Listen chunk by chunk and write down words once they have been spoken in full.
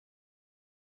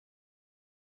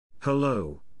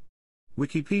Hello.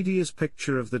 Wikipedia's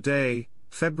picture of the day,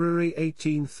 February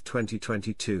 18,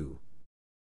 2022.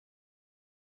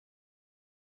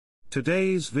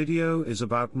 Today's video is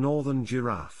about northern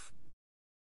giraffe.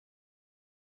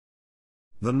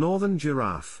 The northern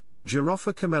giraffe,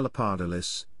 Giraffa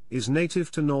camelopardalis, is native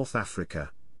to North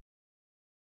Africa.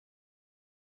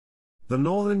 The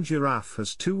northern giraffe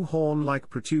has two horn-like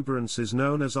protuberances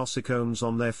known as ossicones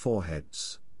on their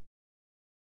foreheads.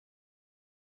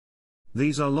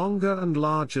 These are longer and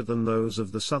larger than those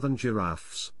of the southern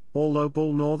giraffes, although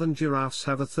bull northern giraffes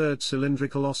have a third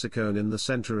cylindrical ossicone in the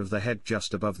center of the head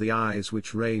just above the eyes,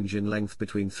 which range in length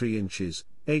between 3 inches,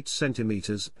 8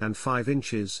 centimeters, and 5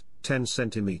 inches, 10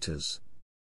 centimeters.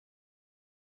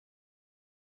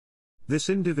 This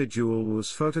individual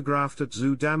was photographed at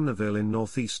Zoo d'Amnéville in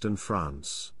northeastern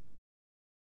France.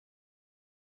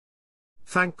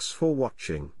 Thanks for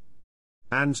watching.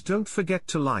 And don't forget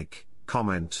to like,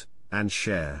 comment, and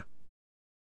share.